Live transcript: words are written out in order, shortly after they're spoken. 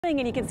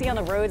And you can see on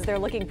the roads they're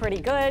looking pretty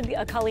good.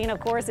 Colleen,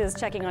 of course, is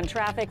checking on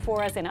traffic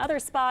for us in other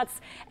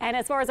spots. And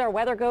as far as our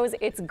weather goes,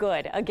 it's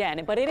good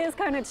again, but it is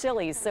kind of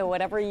chilly. So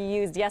whatever you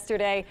used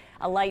yesterday,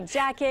 a light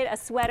jacket, a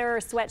sweater,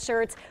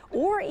 sweatshirt,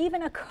 or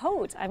even a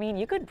coat. I mean,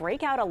 you could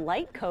break out a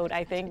light coat,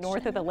 I think,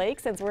 north of the lake.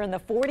 Since we're in the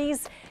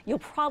 40s, you'll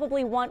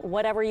probably want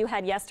whatever you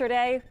had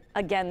yesterday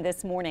again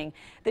this morning.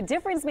 The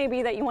difference may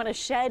be that you want to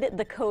shed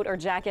the coat or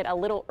jacket a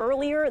little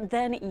earlier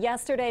than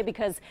yesterday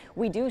because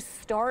we do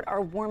start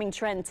our warming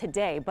trend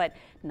today, but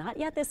not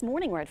yet this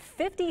morning. We're at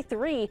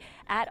 53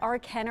 at our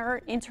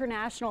Kenner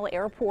International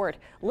Airport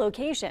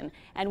location,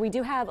 and we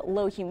do have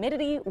low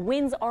humidity.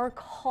 Winds are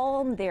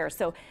calm there,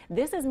 so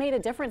this has made a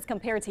difference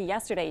compared to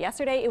yesterday.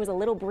 Yesterday, it was a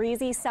little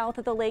breezy south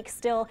of the lake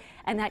still,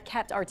 and that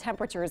kept our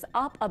temperatures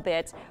up a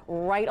bit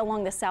right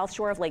along the south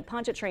shore of Lake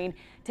Pontchartrain.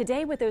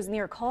 Today, with those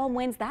near calm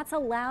winds, that's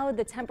allowed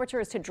the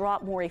temperatures to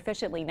drop more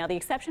efficiently. Now, the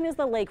exception is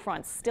the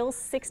lakefront, still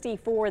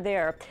 64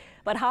 there.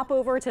 But hop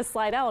over to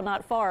Slidell,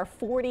 not far,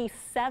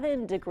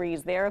 47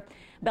 degrees there.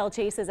 Belle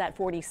Chase is at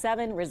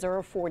 47,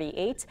 Reserve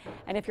 48.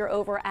 And if you're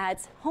over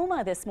at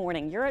Houma this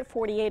morning, you're at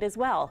 48 as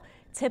well.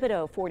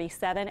 Thibodaux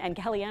 47 and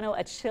Galliano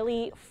a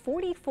chilly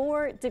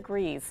 44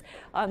 degrees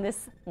on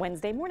this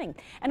Wednesday morning.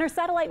 And our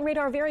satellite and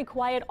radar very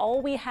quiet.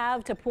 All we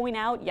have to point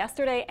out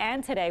yesterday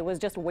and today was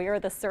just where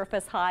the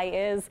surface high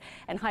is.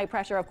 And high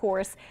pressure, of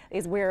course,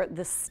 is where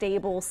the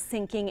stable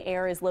sinking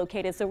air is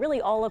located. So really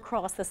all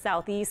across the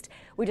southeast,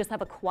 we just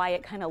have a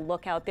quiet kind of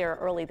look out there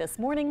early this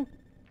morning.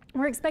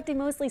 We're expecting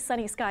mostly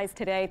sunny skies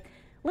today.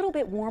 A little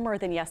bit warmer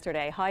than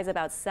yesterday, highs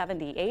about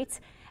 78.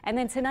 And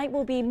then tonight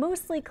will be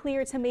mostly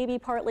clear to maybe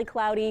partly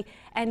cloudy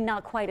and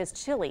not quite as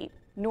chilly.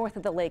 North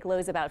of the lake,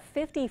 lows about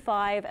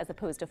 55 as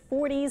opposed to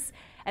 40s.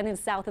 And then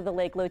south of the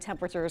lake, low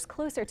temperatures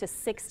closer to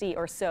 60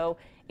 or so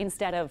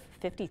instead of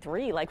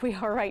 53 like we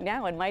are right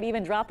now, and might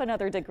even drop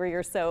another degree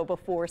or so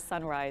before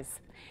sunrise.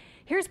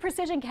 Here's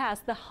Precision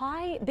Cast. The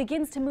high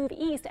begins to move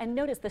east, and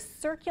notice the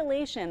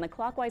circulation, the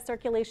clockwise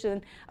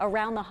circulation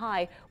around the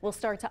high will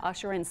start to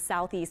usher in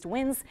southeast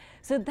winds.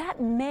 So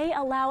that may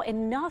allow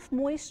enough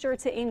moisture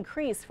to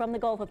increase from the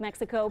Gulf of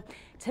Mexico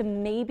to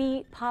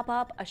maybe pop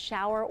up a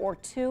shower or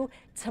two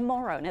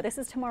tomorrow. Now, this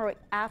is tomorrow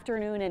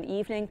afternoon and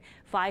evening,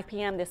 5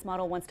 p.m. This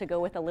model wants to go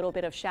with a little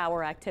bit of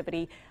shower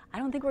activity. I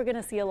don't think we're going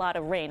to see a lot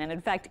of rain. And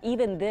in fact,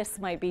 even this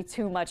might be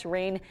too much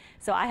rain.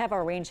 So I have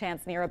our rain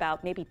chance near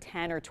about maybe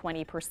 10 or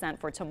 20%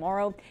 for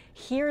tomorrow.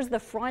 Here's the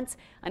front,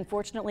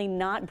 unfortunately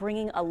not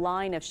bringing a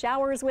line of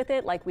showers with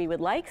it like we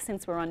would like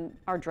since we're on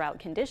our drought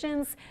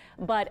conditions,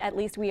 but at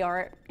least we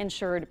are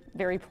ensured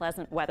very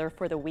pleasant weather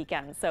for the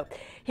weekend. So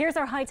here's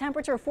our high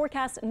temperature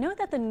forecast. Note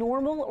that the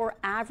normal or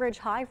average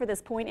high for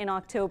this point in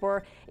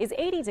October is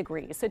 80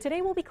 degrees. So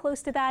today we'll be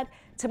close to that.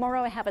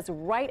 Tomorrow I have us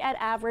right at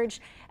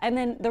average, and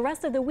then the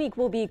rest of the week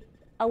will be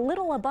a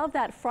little above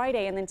that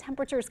Friday, and then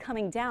temperatures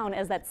coming down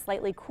as that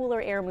slightly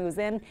cooler air moves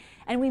in.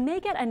 And we may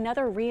get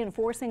another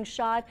reinforcing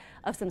shot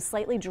of some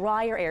slightly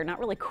drier air, not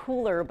really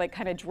cooler, but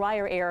kind of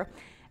drier air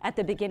at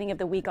the beginning of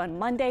the week on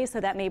Monday. So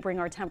that may bring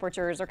our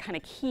temperatures, or kind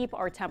of keep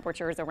our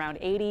temperatures around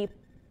 80.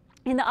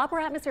 In the upper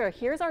atmosphere,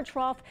 here's our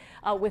trough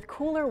with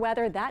cooler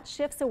weather that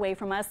shifts away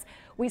from us.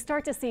 We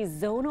start to see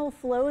zonal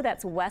flow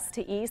that's west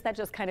to east. That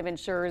just kind of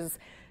ensures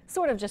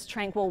sort of just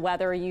tranquil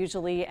weather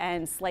usually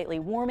and slightly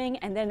warming.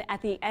 And then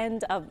at the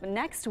end of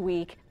next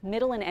week,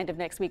 middle and end of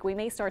next week, we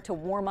may start to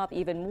warm up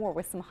even more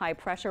with some high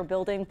pressure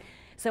building.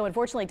 So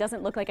unfortunately, it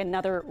doesn't look like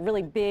another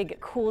really big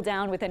cool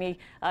down with any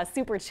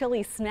super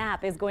chilly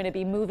snap is going to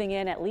be moving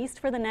in, at least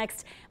for the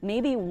next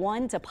maybe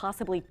 1 to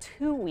possibly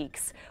 2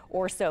 weeks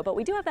or so. But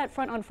we do have that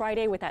front on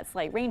Friday with that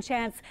slight rain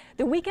chance.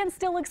 The weekend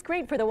still looks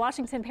great for the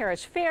Washington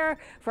Parish Fair.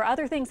 For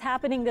other things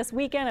happening this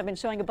weekend, I've been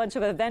showing a bunch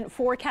of event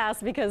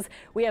forecasts because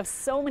we have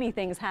so many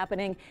things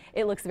happening.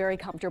 It looks very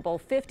comfortable.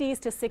 50s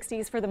to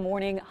 60s for the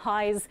morning,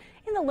 highs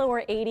in the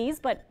lower 80s,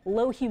 but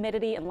low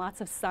humidity and lots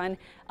of sun.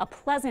 A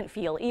pleasant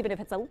feel, even if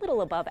it's a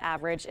little above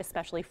average,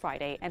 especially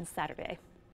Friday and Saturday.